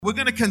We're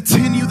going to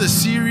continue the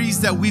series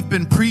that we've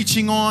been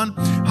preaching on.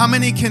 How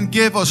many can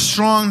give a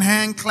strong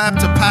hand clap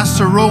to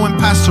Pastor Rowe and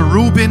Pastor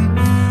Ruben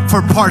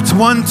for parts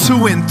 1,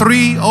 2, and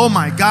 3? Oh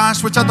my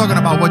gosh, what y'all talking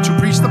about? What you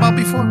preached about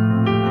before?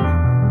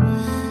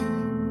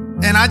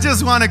 And I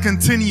just want to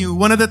continue.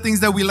 One of the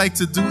things that we like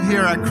to do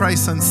here at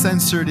Christ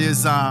Uncensored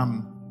is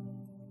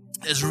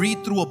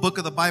read through a book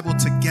of the Bible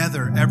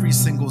together every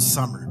single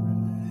summer.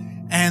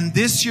 And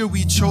this year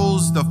we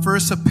chose the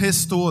first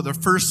epistle, or the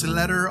first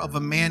letter of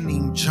a man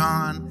named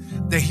John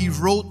that he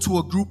wrote to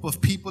a group of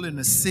people in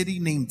a city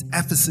named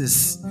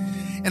Ephesus.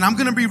 And I'm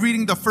going to be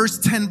reading the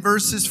first 10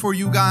 verses for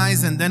you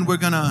guys, and then we're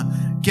going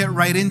to get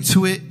right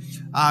into it.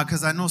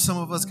 Because I know some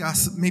of us got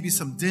maybe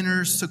some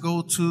dinners to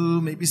go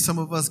to, maybe some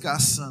of us got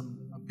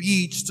a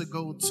beach to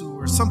go to,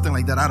 or something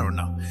like that. I don't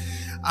know.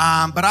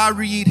 But I'll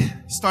read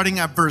starting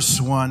at verse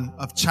 1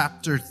 of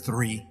chapter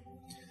 3.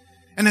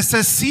 And it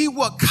says, "See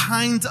what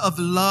kind of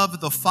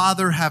love the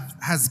Father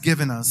has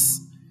given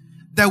us,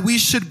 that we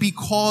should be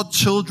called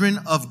children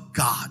of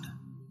God.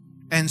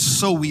 And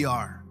so we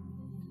are.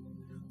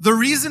 The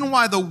reason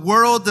why the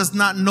world does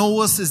not know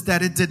us is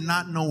that it did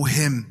not know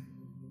Him.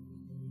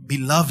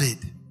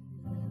 Beloved,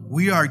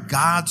 we are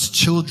God's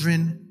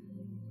children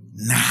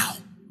now.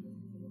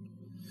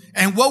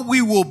 And what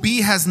we will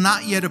be has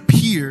not yet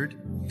appeared,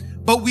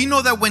 but we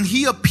know that when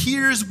He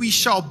appears, we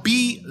shall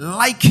be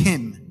like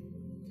Him,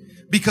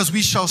 because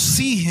we shall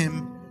see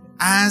Him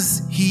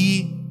as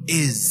He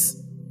is.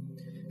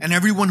 And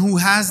everyone who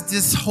has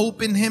this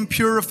hope in Him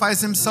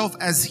purifies himself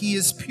as He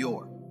is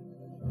pure.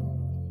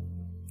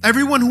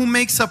 Everyone who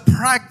makes a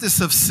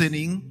practice of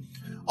sinning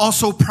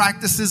also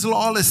practices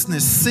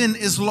lawlessness. Sin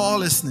is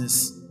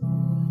lawlessness."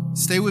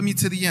 Stay with me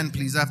to the end,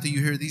 please, after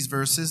you hear these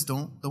verses.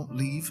 Don't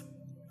leave.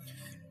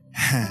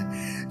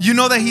 "You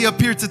know that He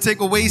appeared to take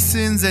away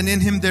sins, and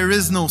in Him there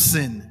is no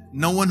sin.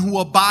 No one who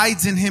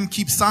abides in Him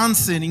keeps on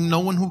sinning. No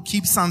one who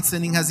keeps on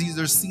sinning has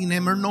either seen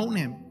Him or known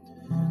Him.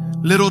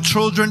 Little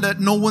children,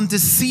 let no one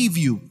deceive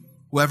you.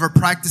 Whoever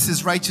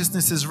practices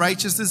righteousness is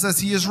righteousness as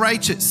He is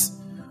righteous.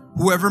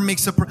 Whoever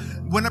makes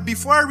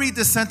before I read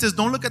this sentence,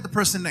 don't look at the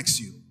person next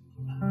to you.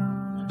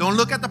 Don't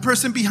look at the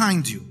person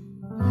behind you.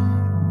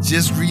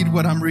 Just read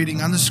what I'm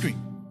reading on the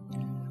screen.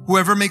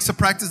 Whoever makes a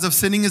practice of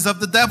sinning is of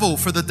the devil,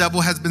 for the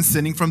devil has been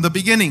sinning from the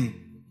beginning.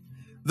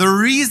 The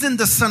reason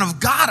the Son of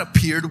God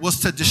appeared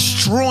was to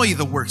destroy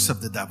the works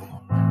of the devil.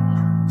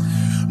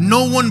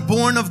 No one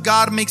born of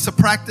God makes a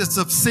practice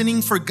of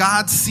sinning, for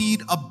God's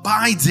seed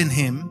abides in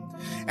him,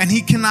 and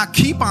he cannot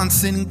keep on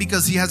sinning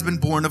because he has been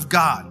born of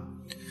God.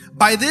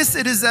 By this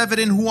it is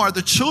evident who are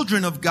the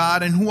children of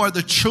God and who are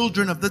the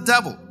children of the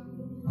devil.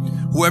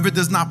 Whoever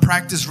does not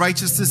practice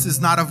righteousness is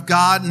not of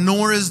God,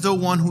 nor is the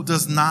one who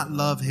does not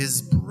love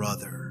his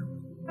brother."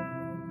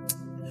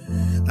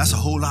 That's a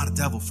whole lot of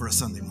devil for a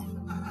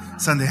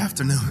Sunday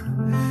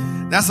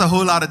afternoon. That's a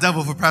whole lot of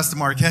devil for Pastor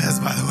Marquez,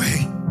 by the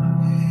way.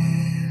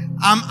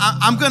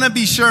 I'm going to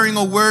be sharing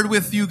a word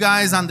with you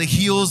guys on the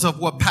heels of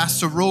what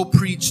Pastor Rowe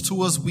preached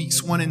to us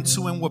weeks 1 and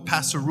 2 and what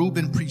Pastor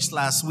Ruben preached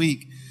last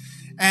week.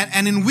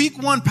 And in week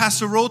 1,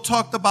 Pastor Rowe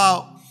talked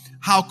about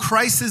how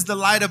Christ is the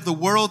light of the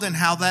world and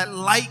how that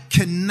light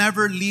can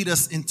never lead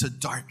us into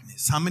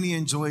darkness. How many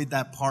enjoyed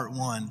that part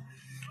 1?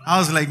 I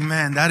was like,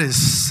 man, that is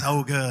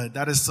so good.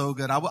 That is so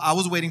good. I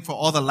was waiting for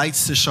all the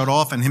lights to shut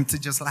off and him to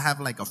just have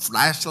like a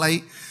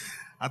flashlight.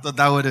 I thought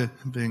that would have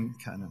been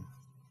kind of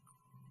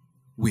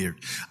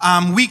weird.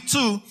 Week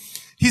 2,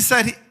 he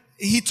said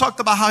he talked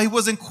about how he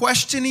wasn't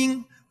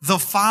questioning the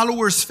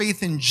followers'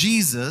 faith in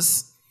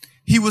Jesus.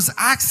 He was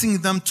asking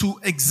them to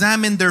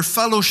examine their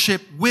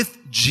fellowship with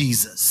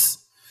Jesus.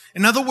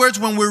 In other words,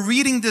 when we're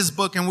reading this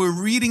book and we're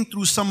reading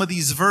through some of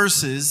these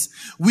verses,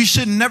 we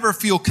should never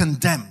feel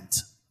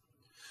condemned.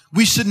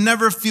 We should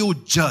never feel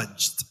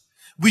judged.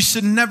 We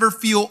should never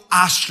feel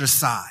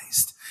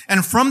ostracized.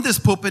 And from this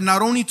pulpit,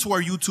 not only to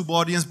our YouTube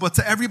audience, but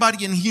to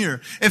everybody in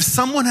here, if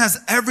someone has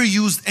ever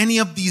used any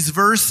of these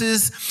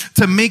verses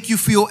to make you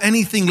feel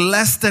anything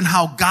less than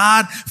how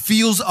God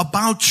feels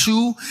about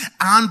you,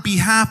 on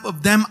behalf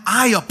of them,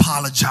 I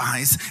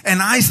apologize.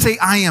 And I say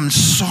I am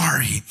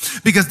sorry,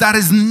 because that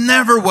is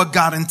never what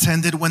God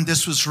intended when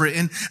this was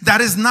written.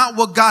 That is not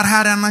what God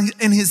had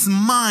in his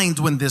mind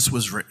when this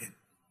was written.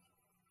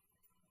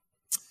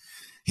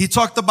 He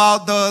talked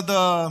about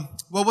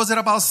what was it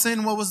about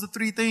sin? What was the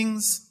 3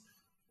 things?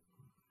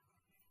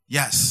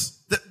 Yes,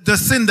 the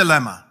sin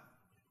dilemma.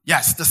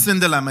 Yes, the sin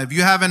dilemma. If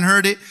you haven't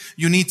heard it,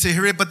 you need to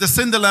hear it. But the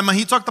sin dilemma,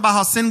 he talked about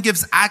how sin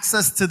gives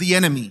access to the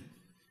enemy.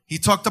 He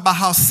talked about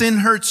how sin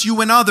hurts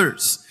you and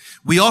others.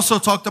 We also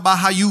talked about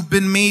how you've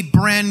been made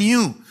brand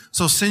new.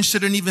 So sin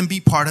shouldn't even be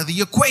part of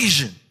the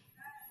equation.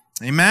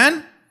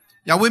 Amen?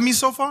 Y'all with me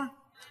so far?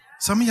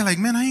 Some of you are like,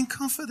 man, I ain't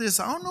come for this.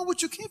 I don't know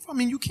what you came for. I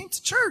mean, you came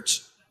to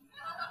church.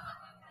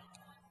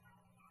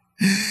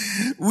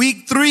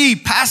 Week 3,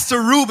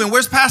 Pastor Ruben.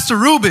 Where's Pastor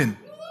Ruben?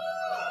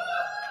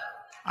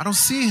 I don't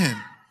see him.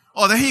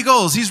 Oh, there he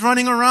goes. He's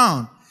running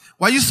around.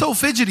 Why are you so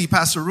fidgety,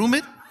 Pastor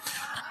Ruben?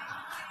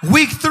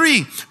 Week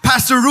 3,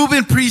 Pastor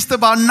Ruben preached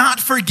about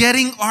not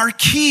forgetting our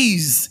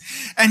keys.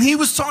 And he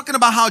was talking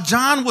about how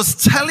John was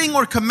telling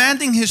or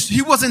commanding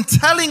he wasn't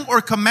telling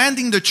or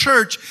commanding the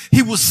church.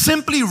 He was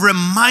simply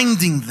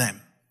reminding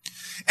them.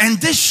 And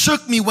this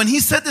shook me. When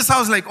he said this, I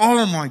was like,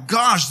 oh my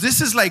gosh,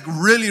 this is like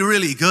really,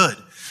 really good.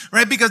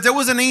 Right? Because there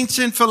was an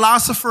ancient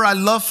philosopher. I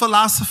love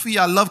philosophy.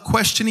 I love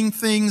questioning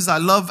things. I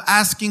love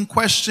asking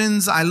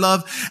questions. I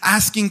love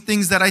asking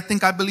things that I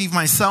think I believe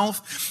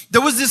myself.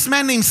 There was this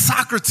man named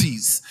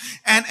Socrates.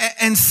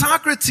 And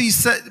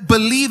Socrates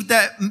believed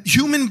that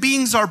human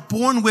beings are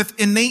born with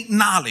innate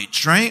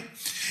knowledge, right?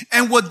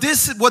 And what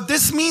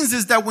this means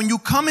is that when you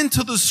come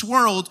into this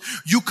world,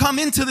 you come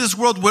into this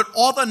world with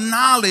all the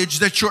knowledge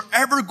that you're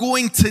ever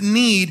going to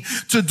need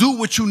to do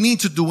what you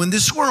need to do in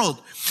this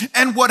world.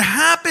 And what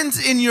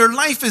happens in your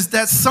life is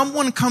that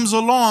someone comes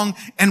along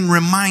and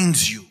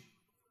reminds you.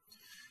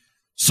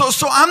 So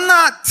I'm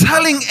not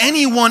telling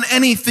anyone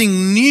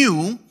anything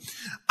new.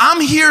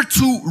 I'm here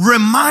to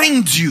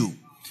remind you.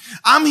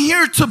 I'm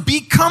here to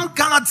become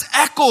God's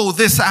echo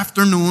this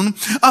afternoon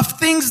of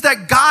things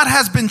that God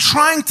has been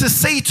trying to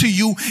say to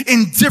you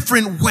in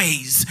different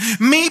ways.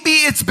 Maybe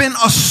it's been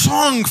a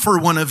song for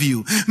one of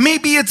you.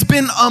 Maybe it's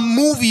been a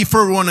movie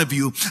for one of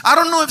you. I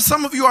don't know if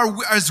some of you are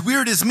as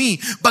weird as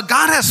me, but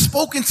God has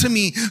spoken to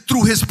me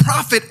through his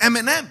prophet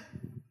Eminem.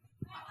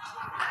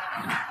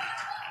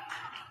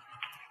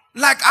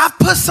 Like, I've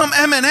put some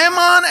Eminem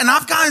on and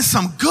I've gotten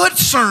some good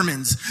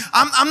sermons.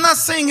 I'm not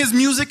saying his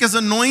music is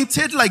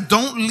anointed. Like,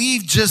 don't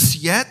leave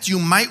just yet. You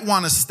might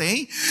want to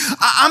stay.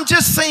 I'm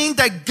just saying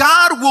that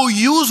God will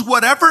use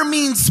whatever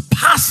means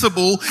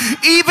possible,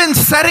 even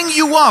setting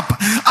you up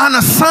on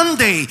a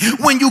Sunday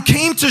when you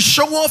came to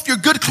show off your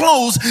good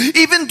clothes,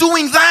 even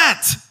doing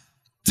that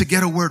to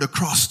get a word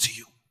across to you.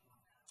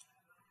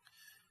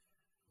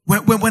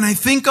 When I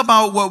think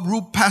about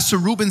what Pastor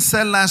Ruben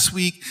said last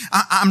week,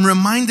 I'm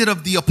reminded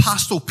of the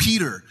Apostle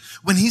Peter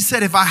when he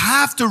said, if I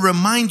have to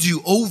remind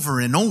you over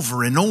and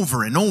over and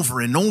over and over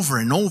and over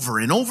and over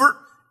and over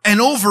and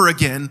over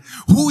again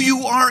who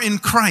you are in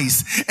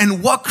Christ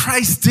and what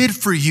Christ did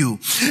for you.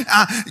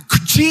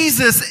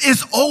 Jesus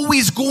is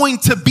always going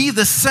to be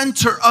the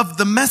center of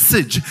the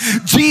message.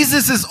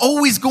 Jesus is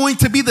always going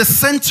to be the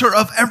center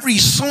of every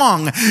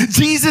song.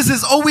 Jesus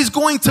is always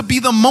going to be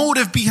the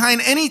motive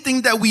behind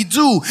anything that we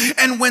do.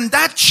 And when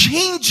that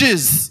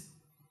changes,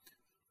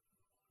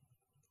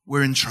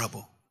 we're in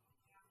trouble.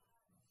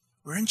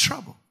 We're in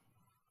trouble.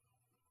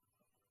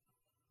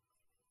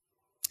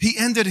 He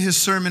ended his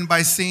sermon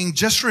by saying,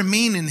 just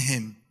remain in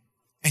him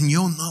and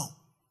you'll know.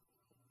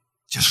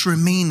 Just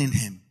remain in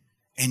him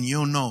and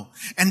you'll know.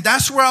 And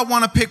that's where I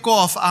want to pick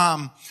off.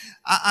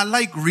 I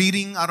like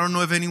reading. I don't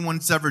know if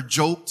anyone's ever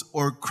joked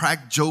or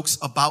cracked jokes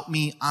about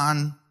me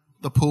on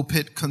the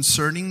pulpit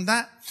concerning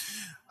that.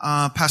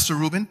 Pastor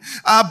Ruben.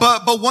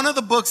 But one of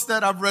the books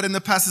that I've read in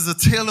the past is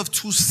A Tale of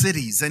Two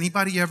Cities.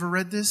 Anybody ever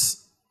read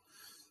this?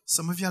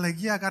 Some of you are like,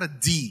 yeah, I got a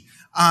D.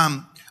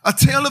 A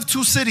Tale of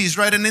Two Cities,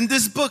 right? And in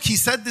this book, he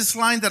said this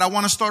line that I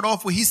want to start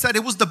off with. He said,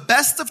 it was the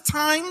best of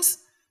times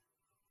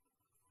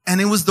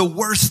and it was the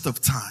worst of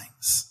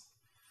times.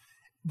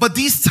 But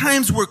these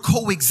times were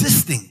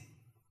coexisting.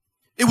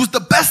 It was the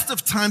best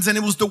of times and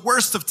it was the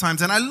worst of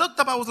times. And I looked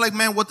up, I was like,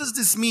 man, what does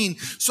this mean?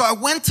 So I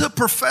went to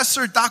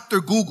Professor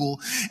Dr. Google,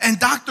 and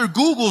Dr.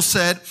 Google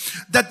said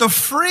that the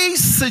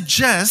phrase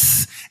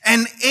suggests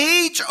an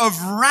age of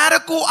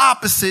radical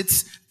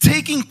opposites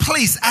taking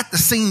place at the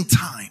same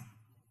time.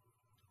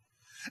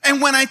 And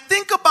when I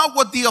think about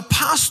what the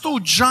Apostle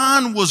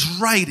John was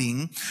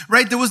writing,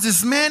 right, there was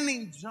this man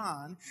named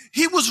John.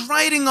 He was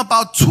writing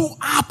about two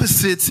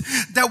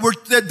opposites that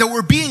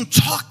were being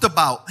talked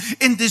about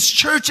in this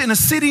church in a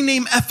city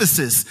named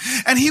Ephesus.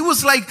 And he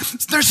was like,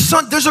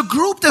 there's a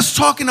group that's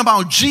talking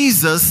about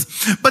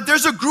Jesus, but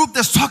there's a group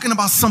that's talking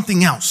about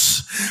something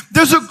else.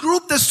 There's a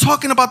group that's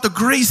talking about the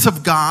grace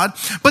of God,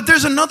 but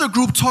there's another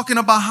group talking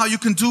about how you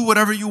can do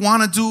whatever you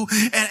want to do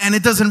and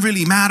it doesn't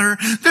really matter.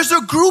 There's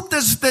a group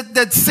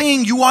that's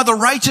saying you are the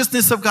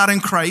righteousness of God in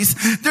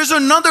Christ. There's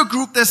another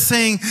group that's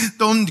saying,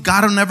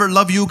 God will never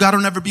love you. God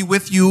will never be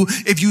with you.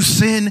 If you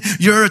sin,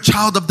 you're a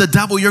child of the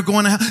devil. You're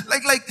going to hell.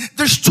 Like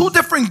there's two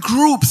different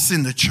groups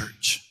in the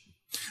church.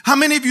 How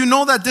many of you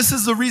know that this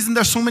is the reason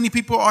that so many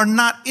people are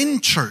not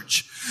in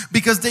church?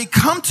 Because they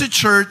come to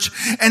church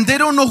and they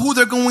don't know who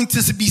they're going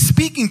to be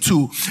speaking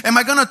to. Am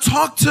I going to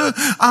talk to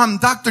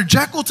Dr.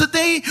 Jekyll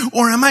today,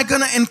 or am I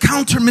going to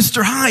encounter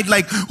Mr. Hyde?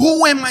 Like,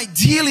 who am I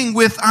dealing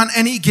with on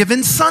any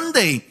given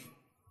Sunday?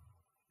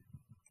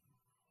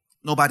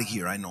 Nobody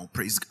here, I know.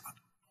 Praise God.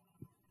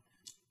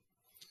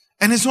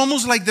 And it's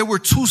almost like there were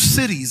two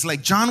cities.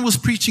 Like John was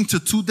preaching to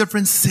two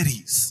different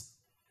cities.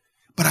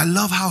 But I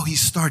love how he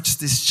starts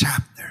this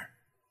chapter.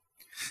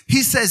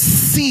 He says,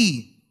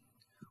 see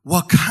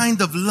what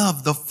kind of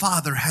love the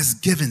Father has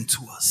given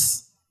to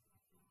us,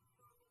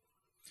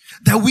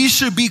 that we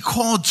should be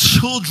called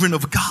children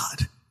of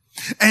God.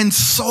 And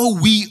so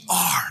we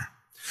are.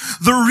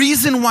 The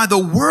reason why the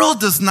world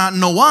does not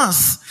know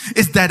us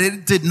is that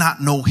it did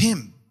not know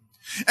him.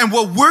 And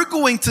what we're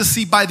going to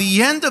see by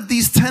the end of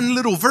these 10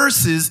 little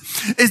verses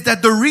is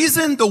that the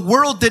reason the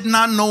world did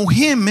not know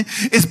him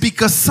is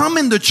because some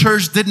in the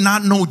church did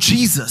not know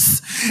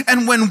Jesus.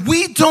 And when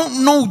we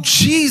don't know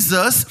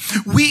Jesus,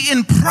 we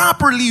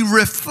improperly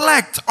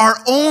reflect our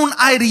own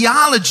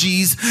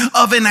ideologies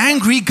of an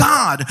angry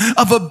God,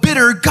 of a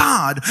bitter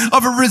God,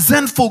 of a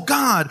resentful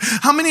God.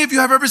 How many of you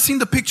have ever seen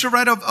the picture,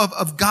 right,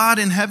 of God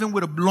in heaven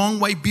with a long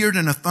white beard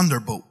and a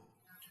thunderbolt?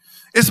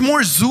 It's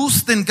more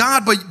Zeus than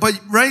God, but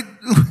right,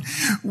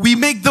 we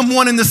make them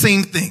one and the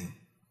same thing.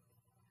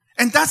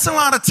 And that's a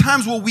lot of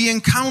times what we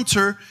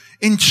encounter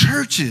in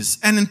churches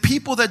and in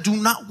people that do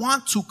not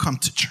want to come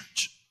to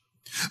church.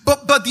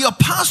 But the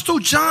Apostle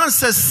John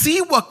says, see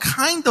what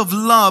kind of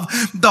love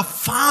the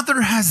Father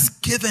has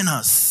given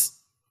us.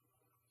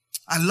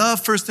 I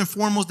love, first and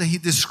foremost, that he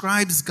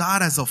describes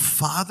God as a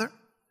father.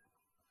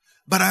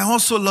 But I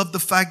also love the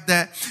fact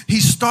that he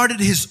started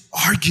his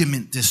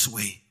argument this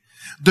way.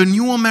 The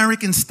New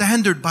American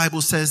Standard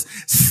Bible says,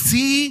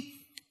 see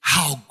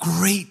how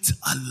great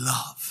a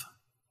love.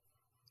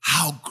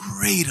 How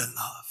great a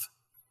love.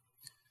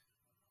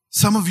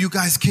 Some of you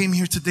guys came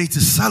here today to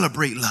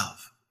celebrate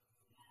love.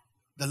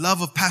 The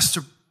love of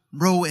Pastor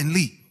Roe and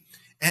Lee.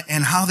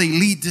 And how they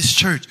lead this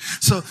church.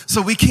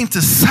 So we came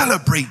to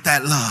celebrate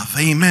that love.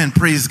 Amen.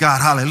 Praise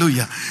God.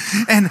 Hallelujah.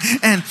 And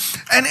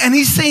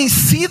he's saying,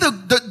 see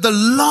the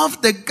love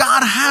that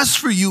God has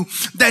for you,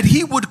 that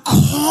he would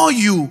call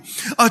you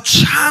a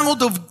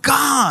child of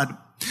God.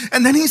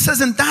 And then he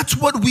says, and that's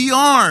what we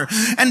are.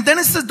 And then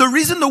it says, the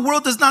reason the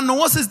world does not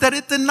know us is that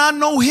it did not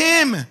know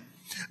him.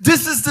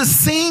 This is the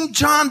same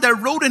John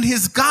that wrote in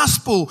his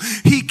gospel.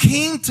 He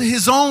came to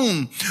his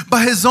own,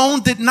 but his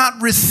own did not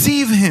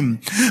receive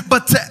him.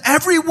 But to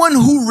everyone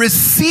who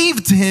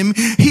received him,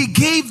 he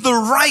gave the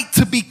right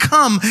to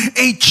become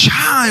a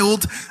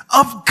child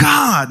of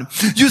God.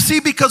 You see,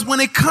 because when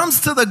it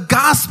comes to the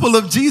gospel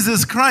of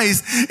Jesus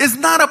Christ, it's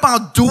not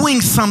about doing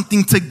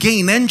something to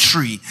gain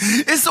entry.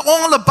 It's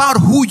all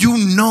about who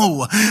you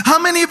know. How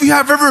many of you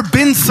have ever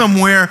been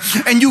somewhere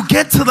and you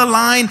get to the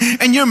line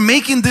and you're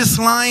making this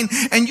line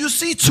and you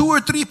see 2 or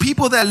 3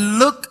 people that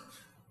look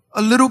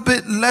a little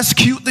bit less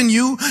cute than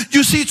you?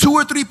 You see 2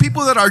 or 3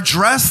 people that are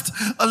dressed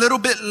a little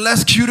bit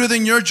less cuter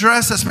than your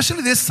dress,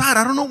 especially this side.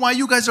 I don't know why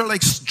you guys are like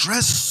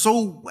dressed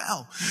so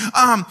well.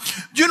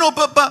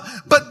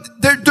 But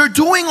they're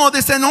doing all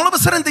this and all of a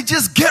sudden they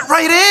just get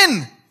right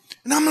in.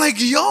 And I'm like,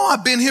 yo,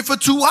 I've been here for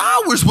 2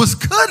 hours. What's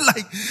good?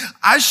 Like,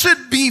 I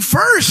should be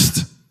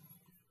first.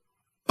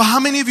 But how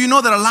many of you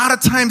know that a lot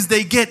of times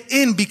they get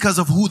in because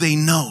of who they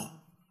know?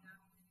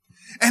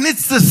 And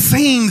it's the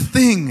same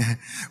thing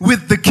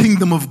with the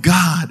kingdom of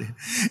God.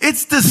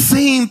 It's the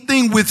same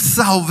thing with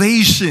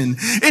salvation.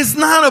 It's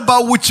not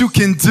about what you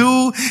can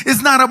do.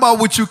 It's not about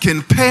what you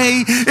can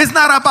pay. It's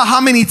not about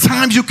how many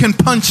times you can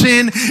punch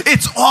in.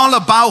 It's all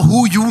about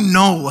who you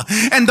know.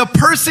 And the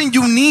person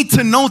you need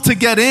to know to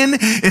get in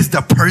is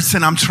the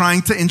person I'm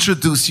trying to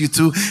introduce you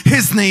to.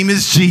 His name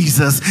is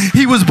Jesus.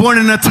 He was born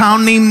in a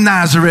town named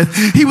Nazareth.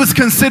 He was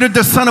considered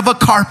the son of a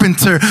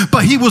carpenter,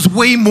 but he was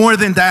way more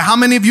than that. How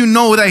many of you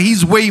know that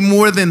he's way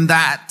more than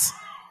that?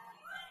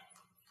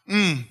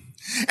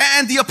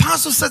 And the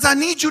apostle says, I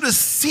need you to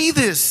see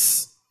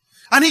this.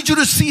 I need you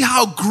to see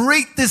how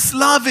great this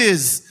love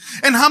is.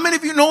 And how many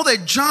of you know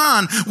that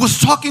John was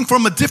talking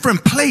from a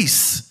different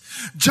place?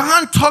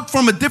 John talked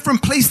from a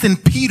different place than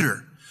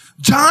Peter.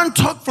 John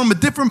talked from a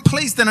different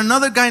place than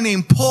another guy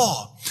named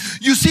Paul.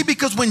 You see,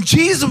 because when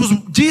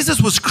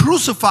Jesus was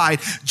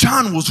crucified,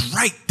 John was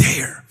right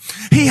there.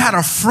 He had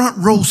a front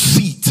row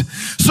seat.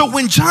 So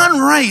when John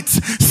writes,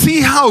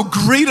 see how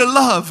great a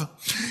love,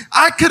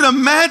 I could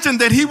imagine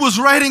that he was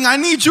writing, I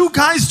need you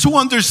guys to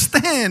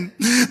understand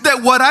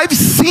that what I've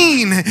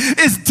seen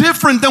is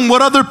different than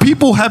what other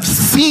people have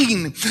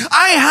seen.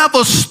 I have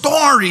a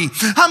story.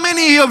 How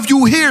many of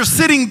you here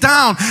sitting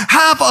down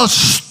have a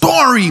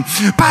story?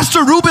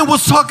 Pastor Ruben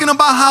was talking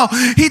about how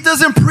he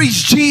doesn't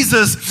preach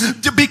Jesus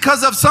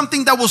because of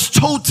something that was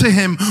told to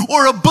him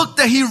or a book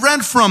that he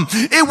read from.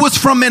 It was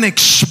from an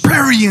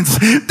experience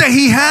that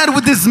he had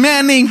with this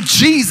man named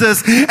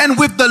Jesus and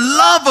with the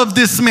love of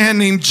this man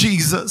named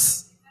Jesus.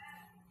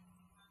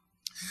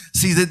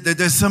 See,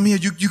 there's some here,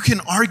 you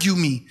can argue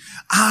me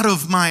out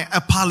of my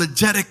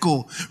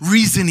apologetical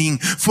reasoning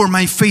for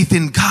my faith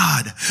in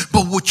God.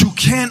 But what you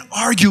can't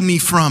argue me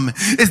from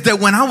is that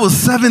when I was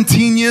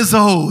 17 years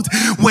old,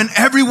 when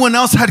everyone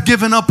else had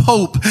given up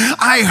hope,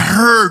 I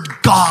heard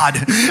God.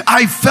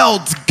 I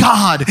felt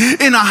God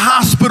in a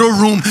hospital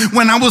room.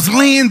 When I was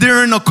laying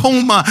there in a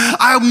coma,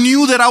 I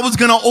knew that I was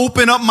going to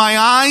open up my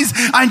eyes.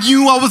 I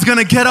knew I was going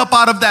to get up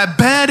out of that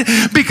bed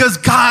because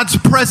God's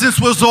presence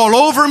was all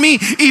over me,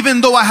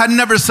 even though I had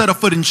never set a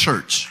foot in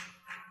church.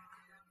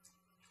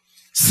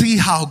 See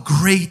how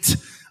great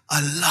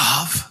a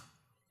love.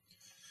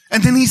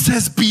 And then he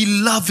says,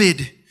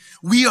 beloved,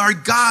 we are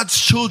God's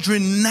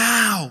children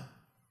now.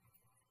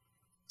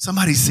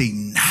 Somebody say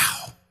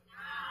now.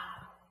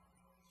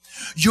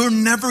 You're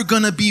never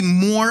going to be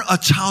more a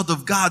child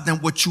of God than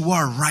what you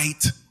are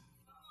right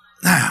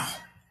now.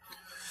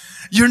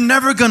 You're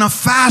never gonna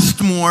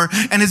fast more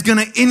and it's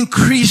gonna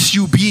increase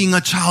you being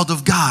a child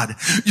of God.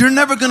 You're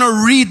never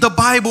gonna read the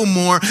Bible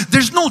more.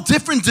 There's no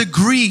different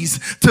degrees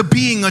to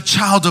being a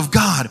child of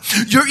God.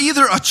 You're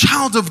either a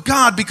child of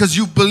God because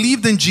you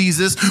believed in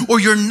Jesus, or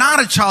you're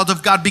not a child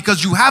of God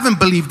because you haven't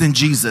believed in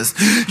Jesus.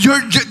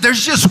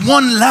 There's just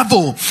one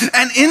level.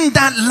 And in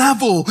that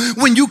level,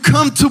 when you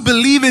come to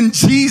believe in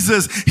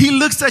Jesus, He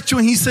looks at you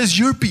and He says,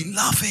 you're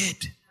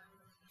beloved.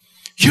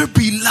 You're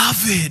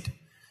beloved.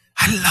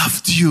 I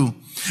loved you.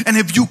 And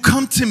if you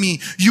come to me,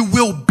 you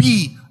will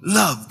be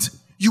loved.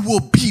 You will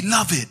be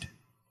loved.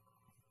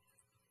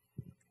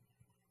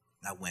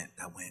 That went.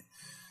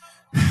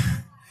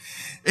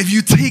 If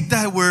you take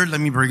that word, let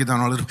me break it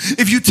down a little.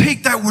 If you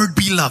take that word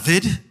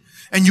beloved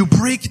and you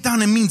break it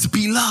down, it means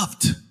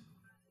beloved.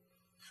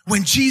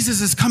 When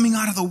Jesus is coming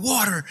out of the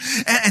water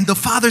and the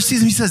Father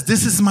sees him, He says,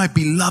 this is my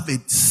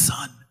beloved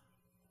Son.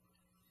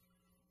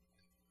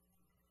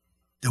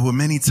 There were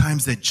many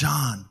times that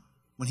John,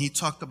 when he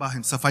talked about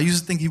himself, I used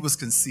to think he was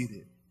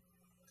conceited.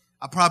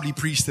 I probably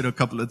preached it a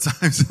couple of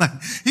times.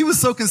 He was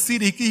so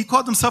conceited. He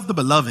called himself the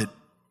beloved.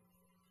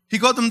 He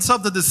called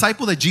himself the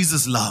disciple that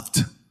Jesus loved.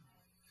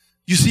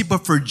 You see,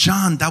 but for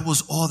John, that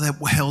was all that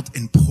held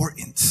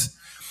importance.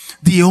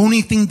 The only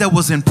thing that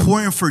was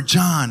important for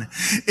John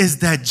is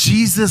that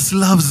Jesus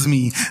loves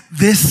me.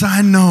 This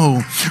I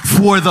know,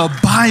 for the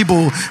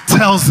Bible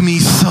tells me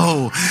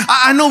so.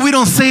 I know we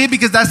don't say it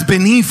because that's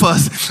beneath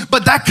us,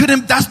 but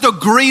that's the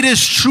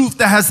greatest truth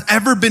that has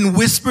ever been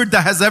whispered,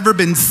 that has ever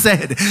been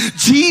said.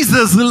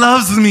 Jesus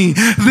loves me.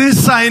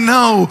 This I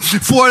know,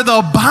 for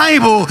the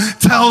Bible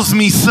tells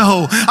me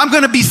so. I'm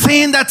going to be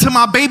saying that to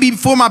my baby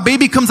before my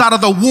baby comes out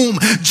of the womb.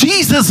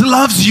 Jesus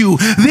loves you.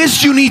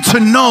 This you need to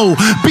know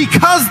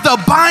because the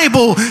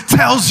Bible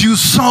tells you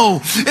so.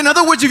 In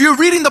other words, if you're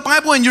reading the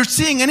Bible and you're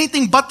seeing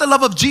anything but the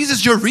love of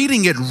Jesus, you're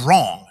reading it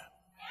wrong.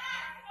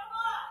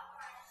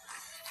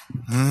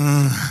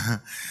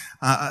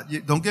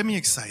 Don't get me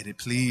excited,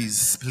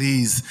 please.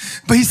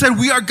 But He said,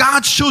 we are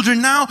God's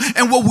children now,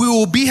 and what we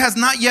will be has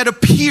not yet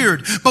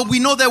appeared. But we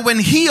know that when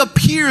He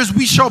appears,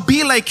 we shall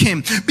be like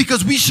Him,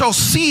 because we shall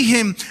see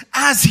Him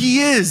as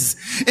He is.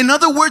 In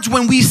other words,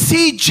 when we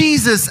see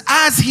Jesus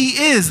as He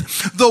is,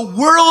 the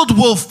world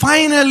will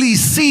finally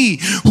see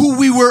who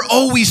we were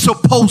always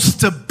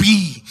supposed to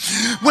be.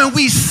 When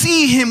we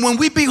see Him, when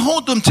we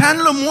behold Him,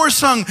 Chandler Moore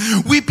sung,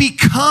 we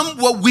become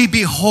what we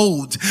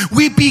behold.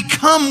 We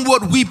become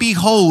what we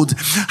behold.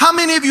 How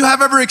many of you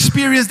have ever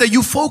experienced that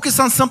you focus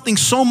on something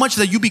so much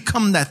that you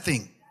become that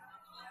thing?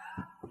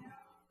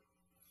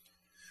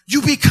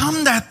 You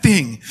become that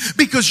thing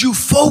because you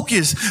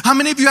focus. How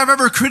many of you have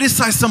ever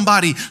criticized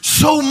somebody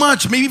so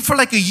much, maybe for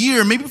like a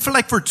year, maybe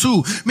for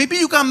 2, maybe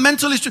you got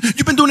mental issues,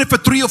 you've been doing it for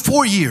 3 or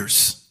 4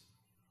 years.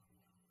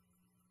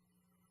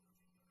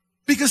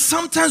 Because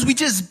sometimes we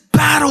just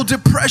battle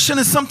depression,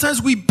 and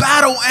sometimes we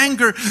battle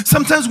anger,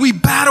 sometimes we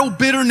battle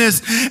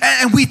bitterness,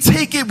 and we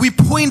take it, we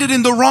point it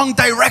in the wrong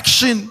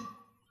direction.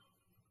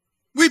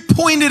 We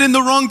point it in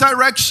the wrong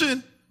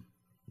direction.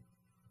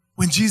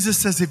 When Jesus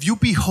says, if you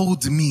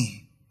behold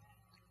me,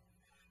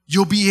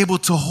 you'll be able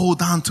to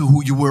hold on to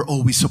who you were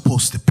always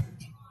supposed to be.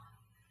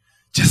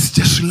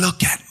 Just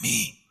look at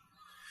me.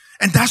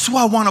 And that's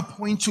why I want to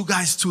point you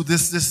guys to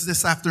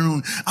this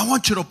afternoon. I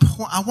want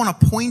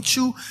to point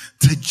you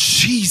to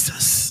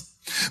Jesus,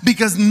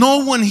 because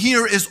no one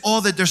here is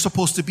all that they're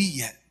supposed to be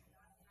yet.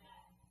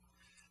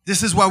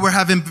 This is why we're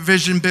having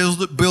Vision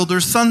Builder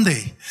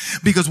Sunday,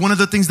 because one of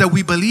the things that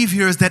we believe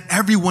here is that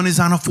everyone is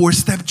on a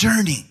 4-step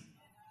journey,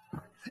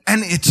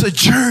 and it's a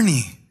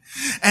journey.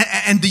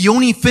 And the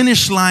only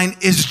finish line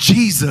is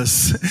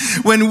Jesus.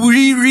 When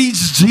we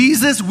reach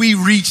Jesus, we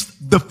reach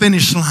the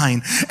finish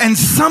line. And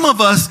some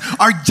of us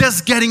are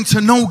just getting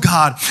to know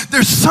God.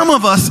 There's some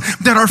of us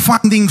that are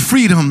finding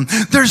freedom.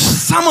 There's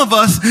some of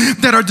us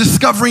that are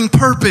discovering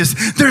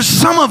purpose. There's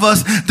some of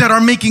us that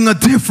are making a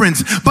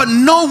difference. But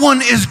no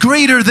one is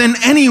greater than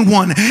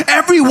anyone.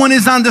 Everyone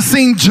is on the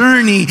same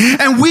journey.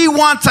 And we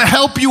want to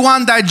help you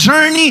on that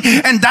journey.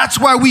 And that's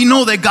why we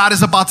know that God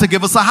is about to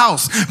give us a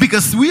house.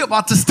 Because we're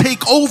about to take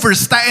over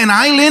Staten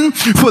Island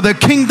for the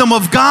kingdom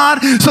of God,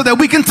 so that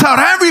we can tell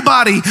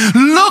everybody,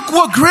 look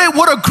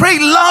what a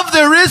great love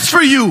there is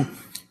for you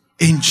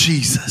in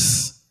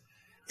Jesus.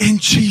 In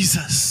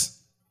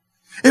Jesus.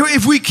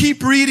 If we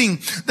keep reading,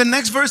 the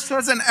next verse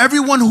says, and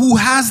everyone who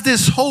has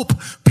this hope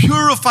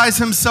purifies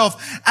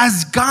himself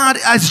as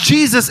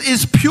Jesus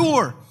is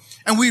pure.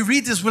 And we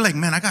read this, we're like,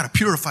 man, I got to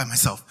purify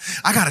myself.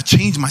 I got to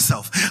change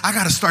myself. I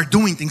got to start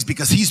doing things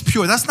because He's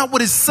pure. That's not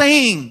what it's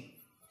saying.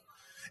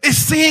 It's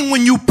saying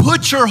when you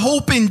put your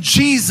hope in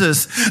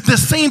Jesus, the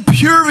same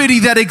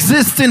purity that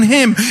exists in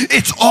Him,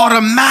 it's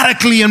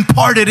automatically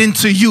imparted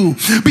into you.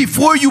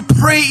 Before you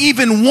pray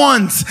even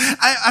once,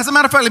 as a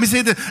matter of fact, let me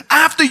say that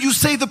after you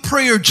say the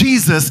prayer,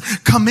 Jesus,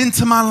 come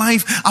into my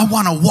life, I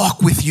want to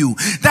walk with you.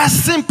 That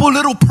simple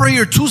little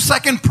prayer,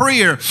 2-second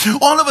prayer,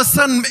 all of a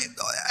sudden,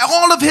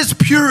 all of His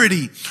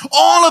purity,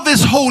 all of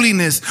His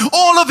holiness,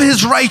 all of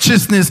His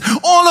righteousness,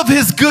 all of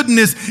His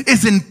goodness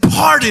is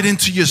imparted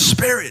into your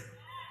spirit.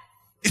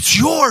 It's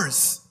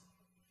yours.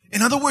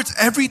 In other words,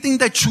 everything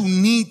that you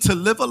need to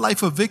live a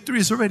life of victory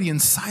is already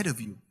inside of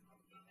you.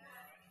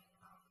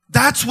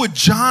 That's what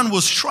John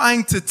was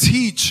trying to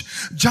teach.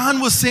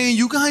 John was saying,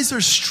 you guys are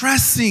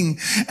stressing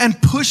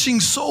and pushing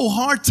so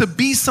hard to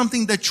be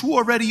something that you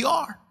already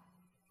are.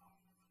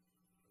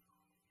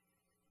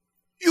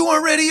 You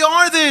already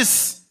are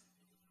this.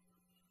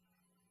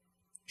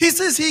 He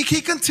says, he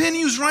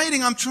continues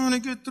writing, I'm trying to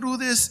get through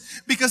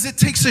this because it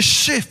takes a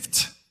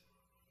shift.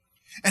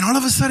 And all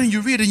of a sudden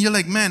you read and you're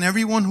like, man,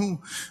 everyone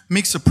who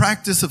makes a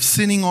practice of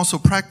sinning also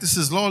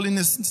practices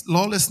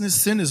lawlessness.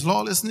 Sin is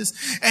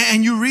lawlessness.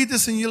 And you read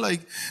this and you're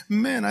like,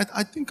 man,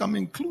 I think I'm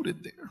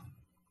included there.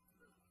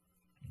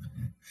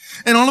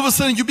 And all of a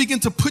sudden you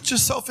begin to put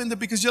yourself in there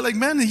because you're like,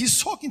 man,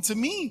 he's talking to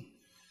me.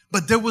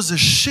 But there was a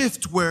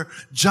shift where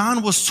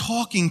John was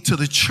talking to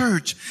the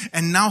church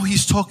and now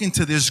he's talking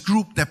to this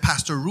group that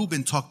Pastor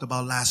Ruben talked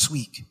about last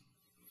week.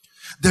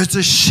 There's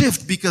a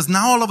shift because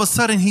now all of a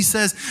sudden he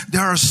says,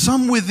 there are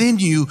some within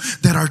you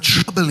that are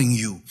troubling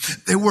you.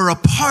 They were a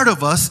part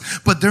of us,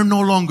 but they're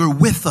no longer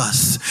with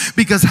us.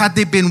 Because had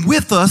they been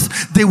with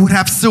us, they would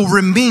have still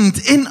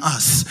remained in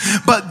us.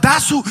 But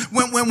that's who,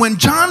 when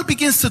John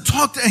begins to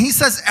talk, and he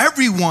says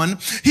everyone,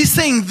 he's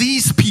saying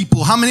these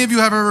people. How many of you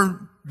have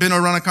ever been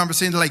around a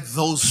conversation like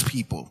those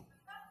people?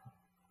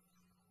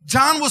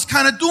 John was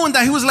kind of doing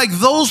that. He was like,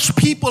 those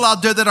people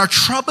out there that are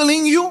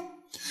troubling you,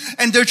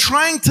 and they're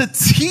trying to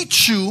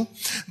teach you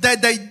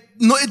that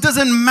no, it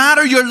doesn't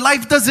matter. Your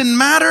life doesn't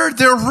matter.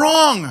 They're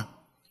wrong.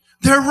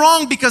 They're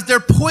wrong because they're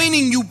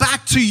pointing you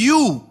back to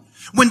you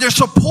when they're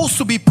supposed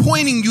to be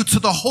pointing you to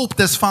the hope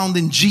that's found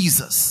in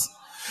Jesus.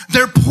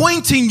 They're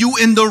pointing you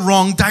in the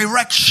wrong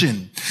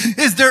direction.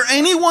 Is there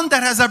anyone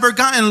that has ever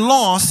gotten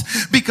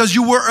lost because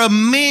you were a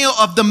male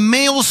of the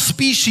male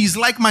species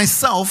like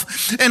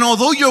myself, and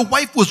although your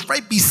wife was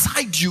right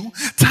beside you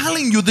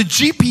telling you the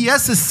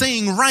GPS is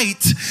saying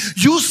right,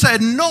 you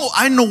said, no,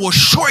 I know a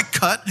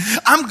shortcut,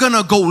 I'm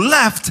gonna go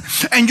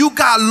left, and you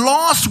got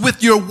lost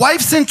with your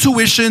wife's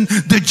intuition,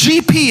 the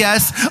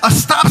GPS, a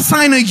stop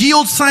sign, a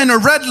yield sign, a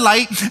red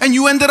light, and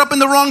you ended up in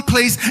the wrong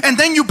place, and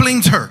then you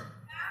blamed her.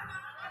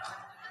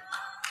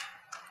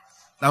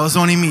 That was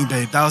only me,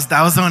 babe. That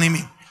was only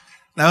me.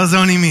 That was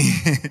only me.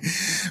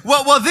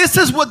 Well, this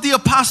is what the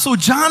Apostle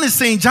John is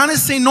saying. John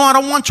is saying, no, I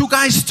don't want you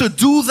guys to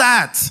do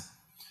that.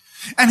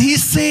 And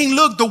he's saying,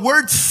 look, the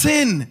word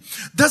sin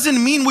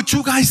doesn't mean what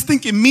you guys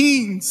think it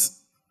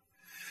means.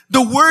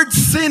 The word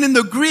sin in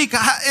the Greek,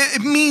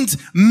 it means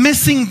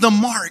missing the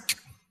mark.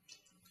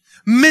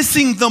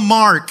 Missing the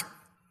mark.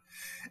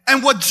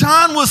 And what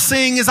John was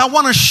saying is, I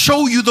want to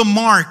show you the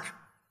mark.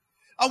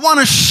 I want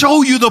to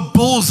show you the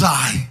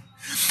bullseye.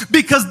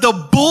 Because the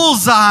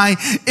bullseye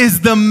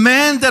is the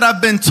man that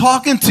I've been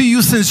talking to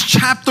you since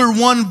chapter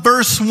 1,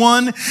 verse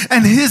 1,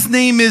 and his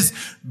name is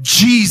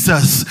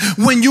Jesus.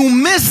 When you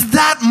miss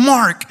that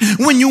mark,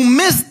 when you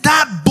miss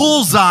that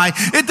bullseye,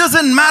 it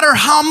doesn't matter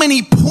how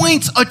many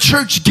points a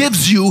church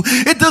gives you.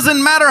 It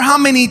doesn't matter how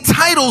many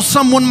titles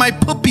someone might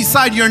put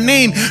beside your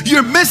name.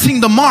 You're missing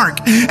the mark.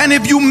 And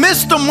if you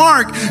miss the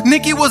mark,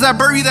 Nikki was at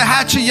Bury the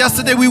Hatchet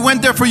yesterday. We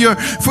went there for your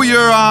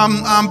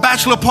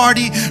bachelor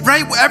party,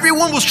 right?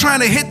 Everyone was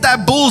trying to hit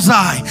that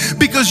bullseye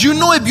because you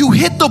know if you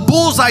hit the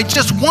bullseye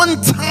just one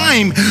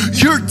time,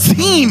 your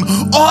team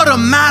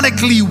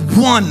automatically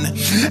won.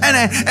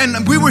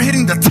 And we were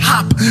hitting the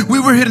top. We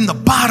were hitting the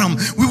bottom.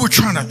 We were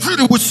trying to hit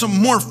it with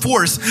some more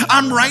force.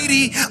 I'm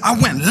righty. I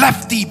went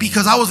lefty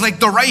because I was like,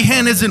 the right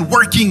hand isn't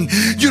working.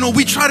 You know,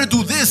 we try to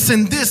do this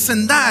and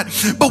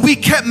that, but we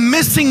kept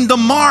missing the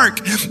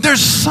mark. There's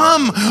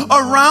some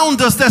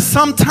around us that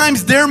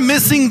sometimes they're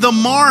missing the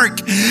mark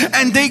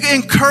and they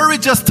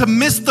encourage us to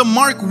miss the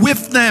mark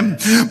with them.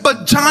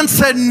 But John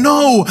said,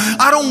 no,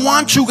 I don't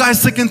want you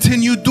guys to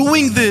continue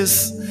doing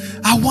this.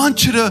 I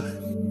want you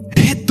to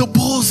hit the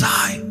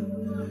bullseye.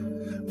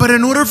 But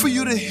in order for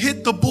you to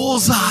hit the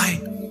bullseye,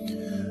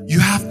 you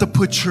have to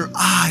put your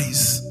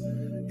eyes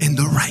in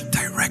the right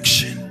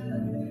direction.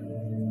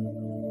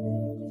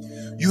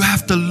 You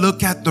have to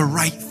look at the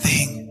right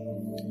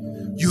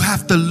thing. You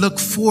have to look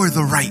for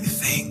the right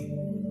thing.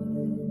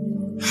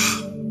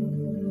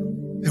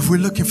 If we're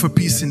looking for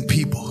peace in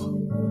people,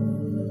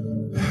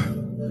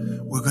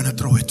 we're going to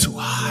throw it too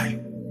high.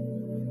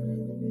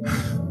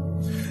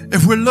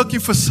 If we're looking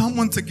for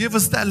someone to give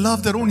us that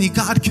love that only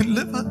God can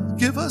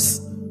give us,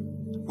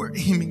 we're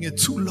aiming it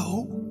too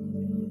low.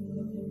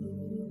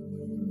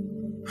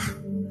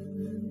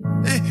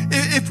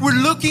 If we're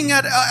looking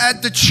at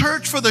the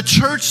church for the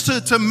church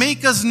to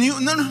make us new,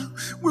 no,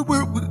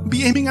 we're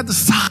be aiming at the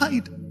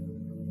side.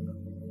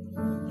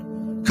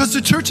 Because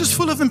the church is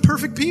full of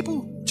imperfect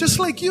people, just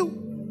like you.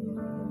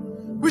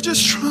 We're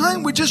just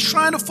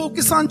trying to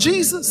focus on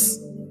Jesus.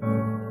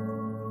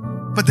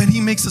 But then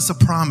he makes us a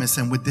promise,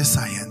 and with this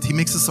I end. He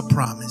makes us a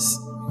promise.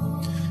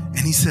 And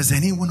he says,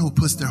 anyone who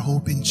puts their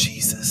hope in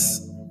Jesus,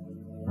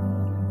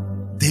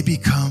 they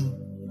become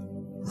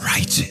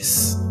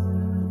righteous.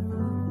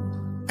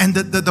 And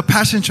the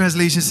Passion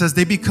Translation says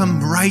they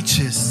become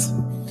righteous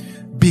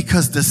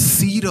because the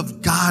seed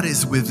of God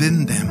is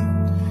within them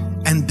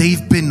and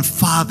they've been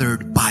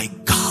fathered by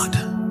God.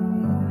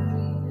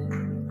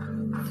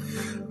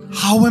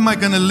 How am I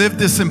going to live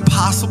this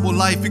impossible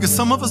life? Because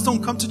some of us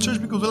don't come to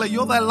church because we're like,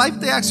 yo, that life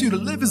they ask you to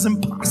live is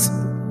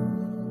impossible.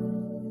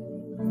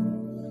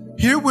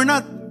 Here, we're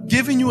not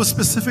giving you a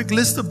specific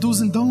list of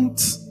do's and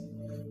don'ts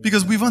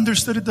because we've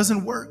understood it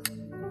doesn't work.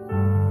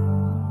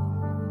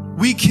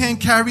 We can't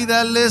carry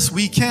that list.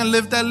 We can't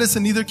live that list,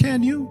 and neither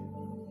can you.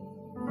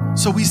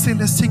 So we say,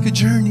 let's take a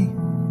journey.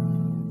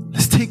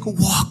 Let's take a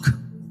walk.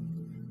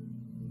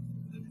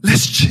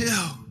 Let's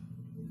chill.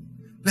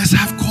 Let's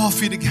have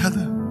coffee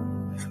together.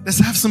 Let's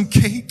have some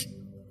cake.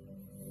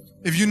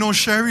 If you know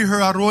Sherry, her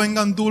arroz en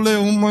gandule,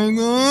 oh my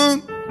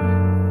God.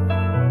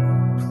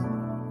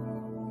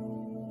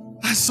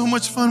 I had so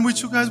much fun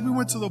with you guys. We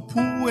went to the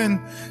pool and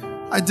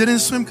I didn't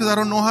swim because I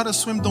don't know how to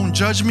swim. Don't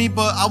judge me,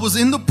 but I was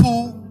in the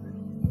pool.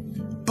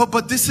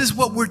 But this is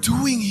what we're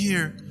doing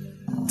here.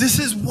 This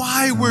is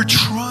why we're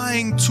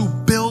trying to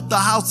build the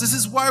house. This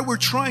is why we're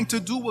trying to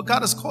do what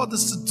God has called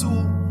us to do.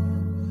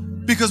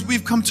 Because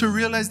we've come to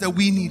realize that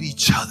we need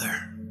each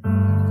other.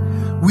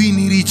 We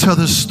need each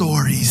other's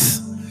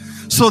stories.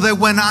 So that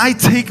when I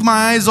take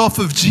my eyes off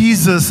of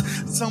Jesus,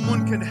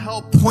 someone can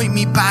help point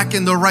me back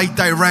in the right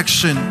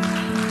direction.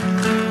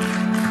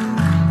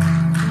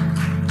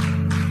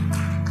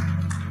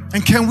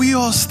 And can we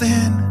all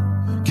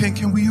stand?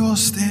 Can we all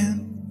stand?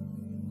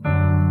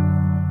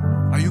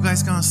 Are you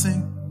guys gonna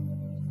sing?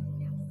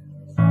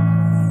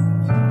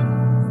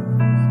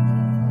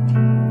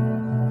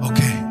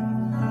 Okay.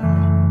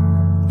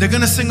 They're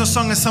gonna sing a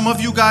song, and some of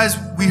you guys,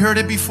 we heard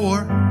it before,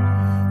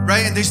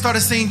 right? And they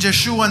started saying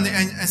Yeshua,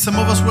 and some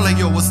of us were like,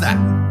 yo, what's that?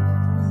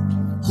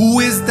 Who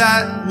is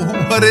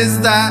that? What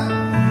is that?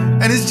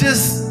 And it's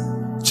just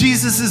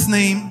Jesus'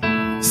 name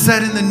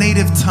said in the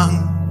native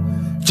tongue.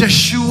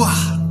 Yeshua,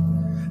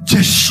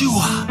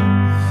 Yeshua,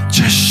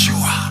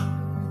 Yeshua.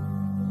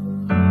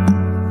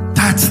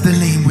 That's the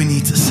name we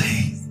need to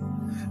say.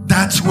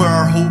 That's where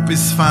our hope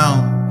is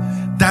found.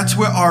 That's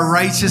where our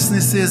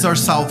righteousness is, our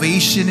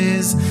salvation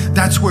is.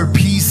 That's where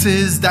peace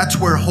is. That's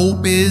where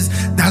hope is.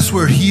 That's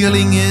where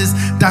healing is.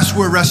 That's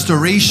where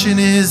restoration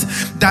is.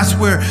 That's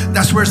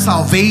where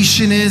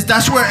salvation is.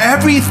 That's where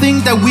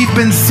everything that we've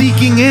been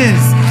seeking is.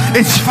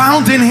 It's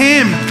found in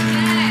Him.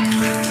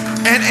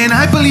 And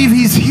I believe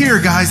He's here,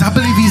 guys. I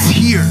believe He's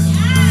here.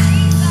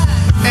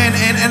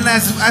 And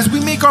as we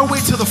make our way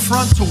to the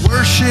front to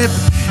worship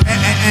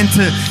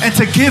and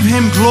to give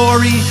Him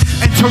glory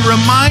and to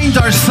remind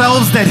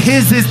ourselves that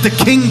His is the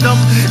kingdom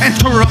and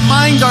to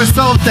remind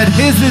ourselves that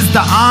His is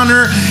the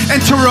honor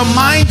and to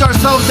remind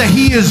ourselves that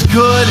He is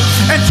good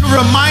and to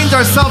remind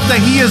ourselves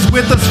that He is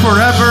with us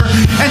forever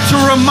and to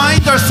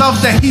remind ourselves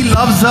that He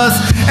loves us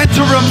and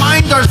to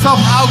remind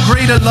ourselves how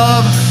great a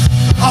love.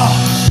 Oh.